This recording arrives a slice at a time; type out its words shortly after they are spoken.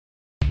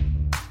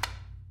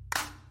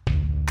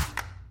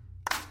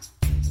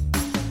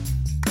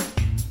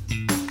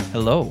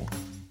Hello,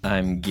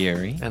 I'm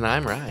Gary. And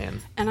I'm Ryan.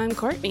 And I'm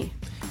Courtney.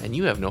 And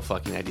you have no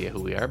fucking idea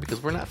who we are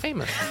because we're not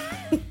famous.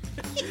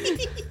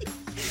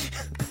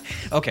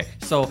 Okay,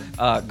 so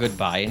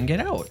goodbye and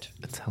get out.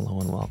 It's hello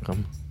and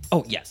welcome.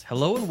 Oh, yes.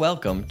 Hello and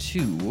welcome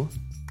to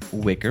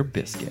Wicker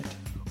Biscuit.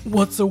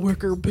 What's a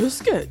Wicker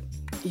Biscuit,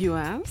 you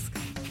ask?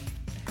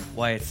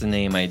 Why, it's the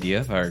name idea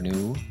of our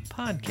new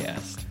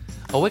podcast.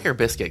 A Wicker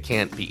Biscuit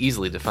can't be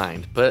easily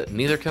defined, but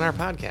neither can our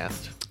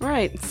podcast.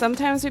 Right.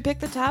 Sometimes we pick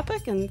the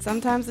topic, and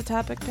sometimes the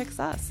topic picks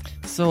us.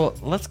 So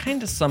let's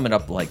kind of sum it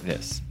up like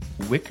this.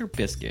 Wicker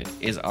Biscuit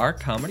is our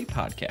comedy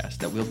podcast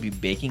that we'll be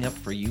baking up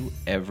for you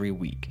every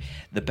week.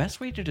 The best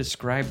way to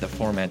describe the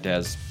format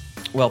is,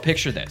 well,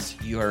 picture this.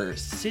 You're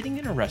sitting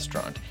in a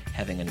restaurant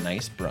having a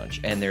nice brunch,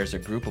 and there's a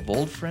group of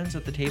old friends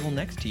at the table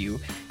next to you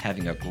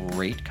having a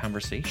great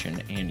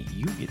conversation, and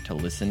you get to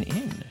listen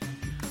in.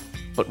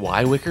 But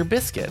why Wicker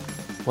Biscuit?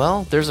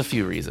 Well, there's a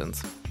few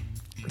reasons.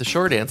 The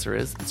short answer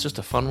is it's just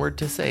a fun word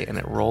to say, and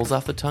it rolls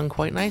off the tongue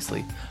quite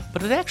nicely.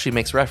 But it actually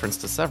makes reference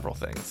to several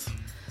things.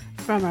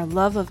 From our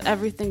love of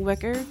everything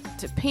wicker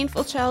to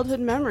painful childhood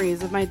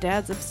memories of my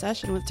dad's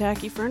obsession with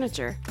tacky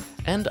furniture.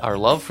 And our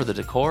love for the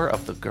decor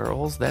of the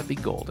girls that be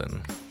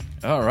golden.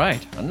 All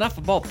right, enough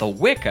about the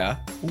Wicca.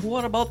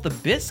 What about the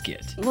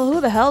biscuit? Well,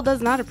 who the hell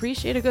does not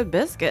appreciate a good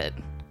biscuit?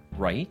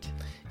 Right?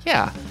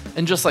 Yeah,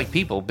 and just like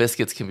people,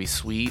 biscuits can be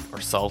sweet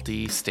or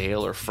salty,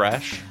 stale or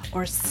fresh.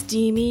 Or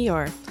steamy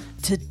or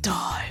to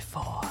die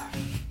for.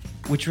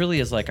 Which really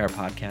is like our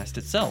podcast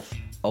itself.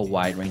 A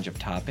wide range of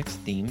topics,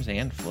 themes,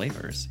 and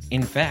flavors.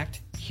 In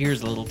fact,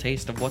 here's a little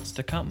taste of what's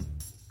to come.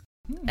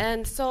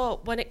 And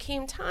so when it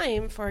came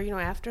time for,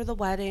 after the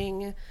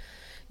wedding,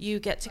 you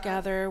get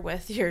together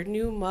with your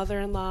new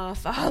mother-in-law,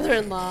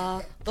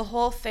 father-in-law, the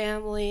whole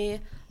family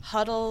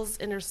huddles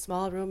in a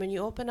small room and you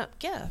open up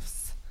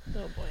gifts.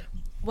 Oh boy.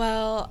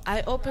 Well,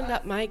 I opened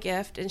up my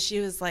gift and she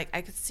was like,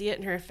 I could see it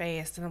in her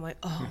face. And I'm like,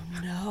 oh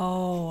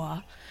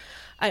no.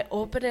 I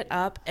open it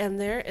up and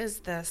there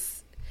is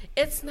this,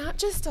 it's not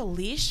just a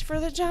leash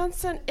for the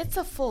Johnson, it's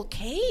a full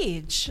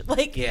cage.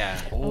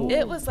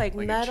 It was like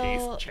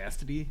metal. A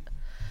chastity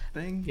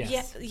thing?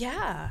 Yes.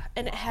 Yeah.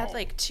 And it had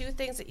like two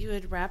things that you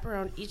would wrap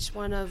around each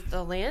one of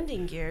the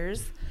landing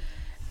gears.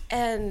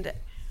 And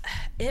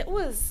it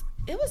was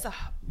a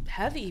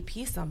heavy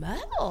piece of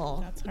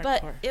metal. That's hardcore.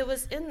 But it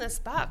was in this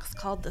box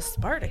called the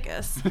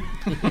Spartacus.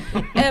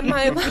 And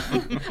my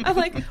mom, I'm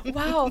like,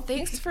 wow,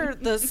 thanks for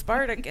the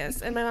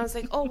Spartacus. And my mom's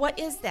like, oh, what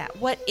is that?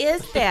 What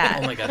is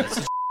that? Oh my God, that's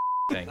a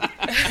thing.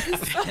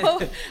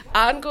 So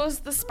on goes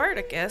the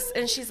Spartacus,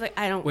 and she's like,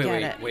 I don't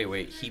get it.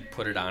 Wait. He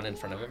put it on in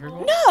front of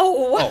everyone? No!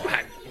 Oh,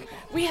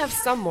 We have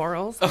some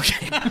morals.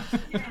 okay.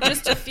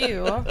 Just a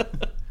few.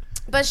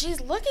 But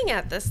she's looking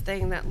at this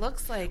thing that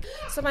looks like...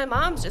 So my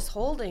mom's just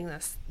holding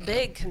this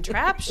big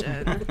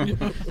contraption.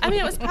 I mean,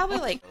 it was probably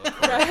like...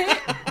 Right?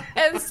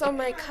 And so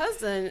my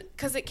cousin...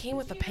 Because it came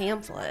with a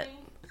pamphlet.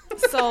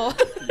 So...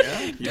 Yeah?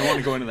 You don't want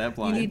to go into that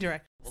blind. You need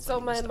direct. So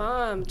my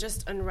mom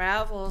just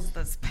unravels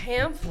this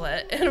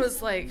pamphlet and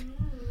was like...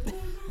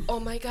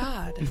 Oh my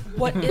God,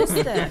 what is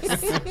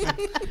this?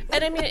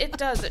 And I mean, it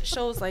does. It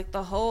shows like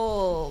the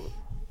whole,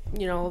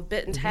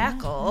 bit and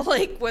tackle,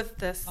 like with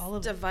this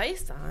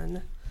device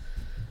on.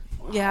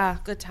 Yeah,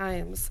 good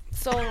times.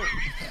 So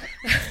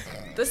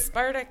the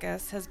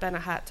Spartacus has been a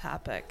hot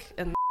topic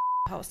in the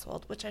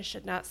household, which I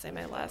should not say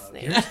my last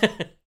name.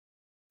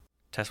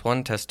 Test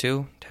 1, test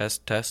 2,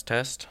 test.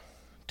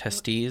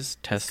 Testes,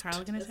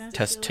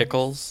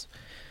 testicles.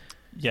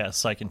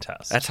 Yes, I can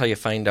test. That's how you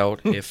find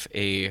out if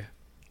a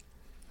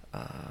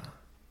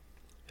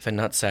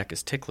nutsack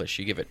is ticklish.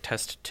 You give it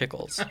test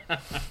tickles.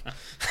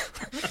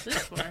 What's this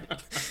for?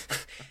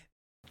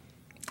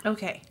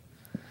 Okay.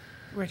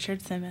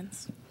 Richard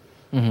Simmons.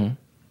 Mm-hmm.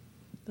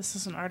 This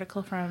is an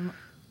article from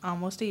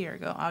almost a year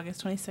ago,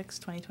 August 26,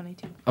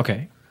 2022.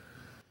 Okay.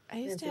 I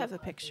used to have a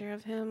picture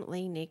of him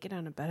laying naked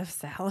on a bed of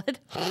salad.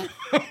 I'm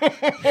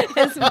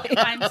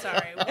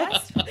sorry.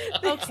 What?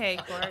 Okay,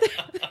 Court.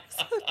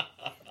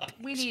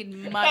 We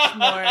need much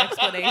more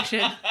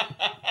explanation.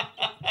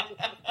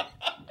 I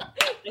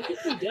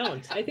think we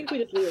don't. I think we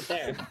just leave it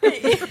there.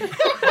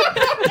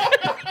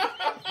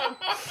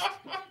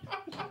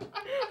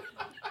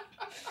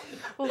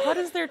 Well, what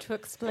is there to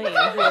explain,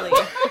 really?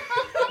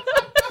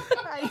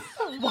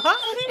 What?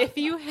 If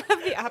you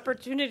have the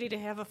opportunity to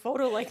have a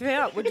photo like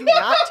that, would you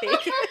not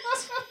take it?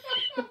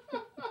 You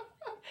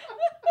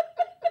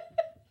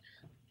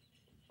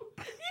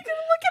can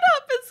look it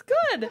up. It's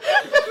good.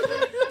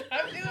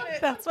 I'm doing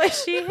it. That's why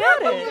she had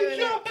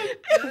it.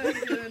 I'm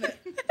doing it.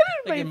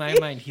 Like in my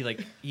mind,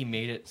 he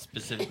made it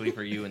specifically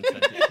for you and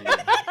sent it to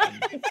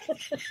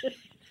you.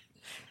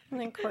 And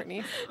then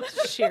Courtney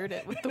shared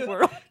it with the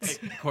world.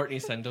 Courtney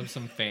sent him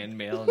some fan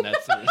mail, and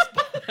that's the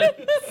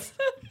response.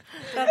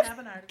 Did it have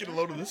an autograph? Get a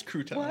load of this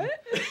crouton. What?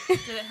 Did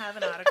it have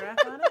an autograph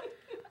on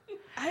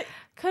it?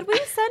 Could we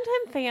send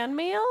him fan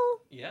mail?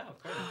 Yeah,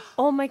 of course.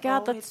 Oh my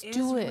God, let's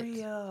do it.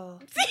 Real.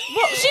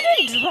 Well, she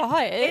didn't draw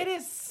it. It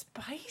is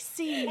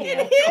spicy.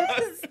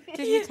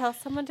 Did you tell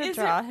someone to Is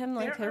draw it- him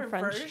like there her are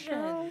French versions.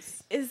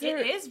 girls? Is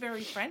It is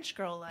very French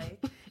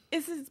girl-like.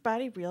 Is his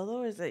body real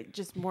though, or is it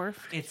just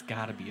morphed? It's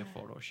got to be a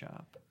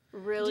Photoshop.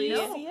 Really? Do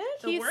you see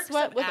it? The He works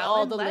sweat of with all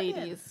Alan the Levitt.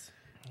 ladies.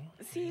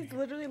 See, he's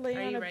literally laying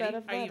Are on you a ready? bed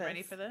of Are you lettuce.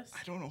 ready for this?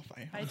 I don't know if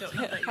I am. I don't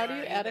know that How do are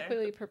you either.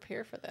 adequately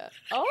prepare for that?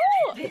 Oh,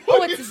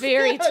 it's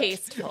very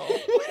tasteful.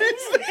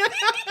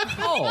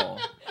 Oh,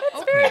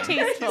 Very okay.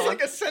 tasteful. He's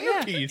like a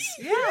centerpiece.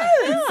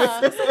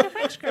 Yeah, it's like a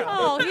French girl.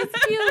 Oh, he's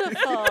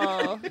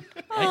beautiful.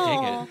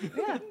 I dig it.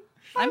 Yeah,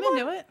 I'm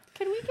into it.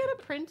 Can we get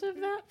a print of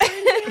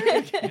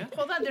that?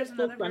 Hold on, there's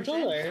another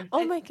Frontal version. or?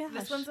 Oh my gosh.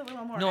 This one's a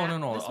little more. No, a- no,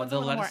 no. This one's The a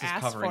little more lettuce is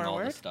ass covering all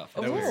forward. this stuff.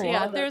 That was-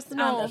 Yeah, there's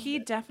no. He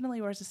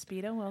definitely wears a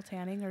Speedo while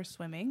tanning or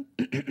swimming.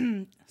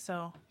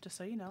 So, just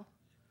so you know.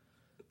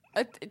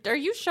 Are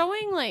you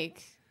showing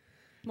like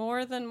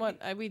more than what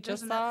we There's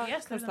just saw?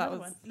 Yes, there's 'Cause that another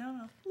was one.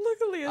 No. Look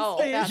at Leah's Oh,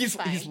 face.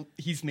 that's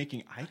He's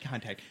making eye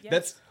contact. Yes.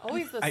 That's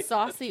always the I-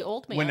 saucy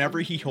old man. whenever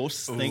he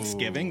hosts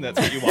Thanksgiving. That's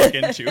what you walk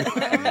into.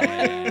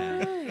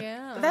 Oh,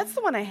 yeah. That's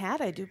the one I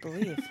had, I do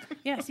believe.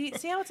 Yeah, see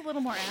how it's a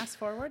little more ass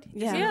forward?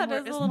 Yeah. Yeah, it more,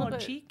 is a it's little more bit.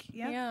 cheek.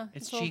 Yeah,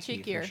 It's a little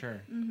cheeky cheekier. for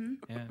sure.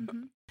 Yeah.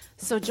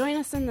 So join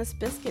us in this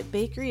biscuit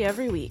bakery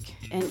every week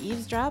and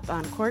eavesdrop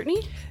on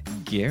Courtney,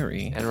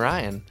 Gary, And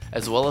Ryan,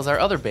 as well as our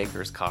other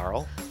bakers,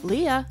 Carl,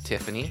 Leah,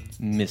 Tiffany,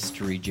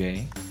 Mystery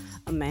J.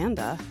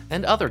 Amanda.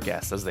 and other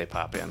guests as they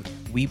pop in.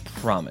 We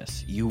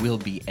promise you will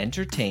be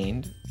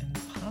entertained and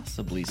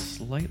possibly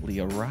slightly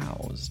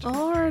aroused.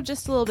 Or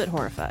just a little bit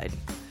horrified.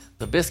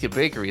 The Biscuit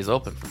Bakery is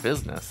open for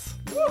business.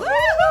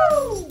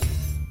 Woohoo!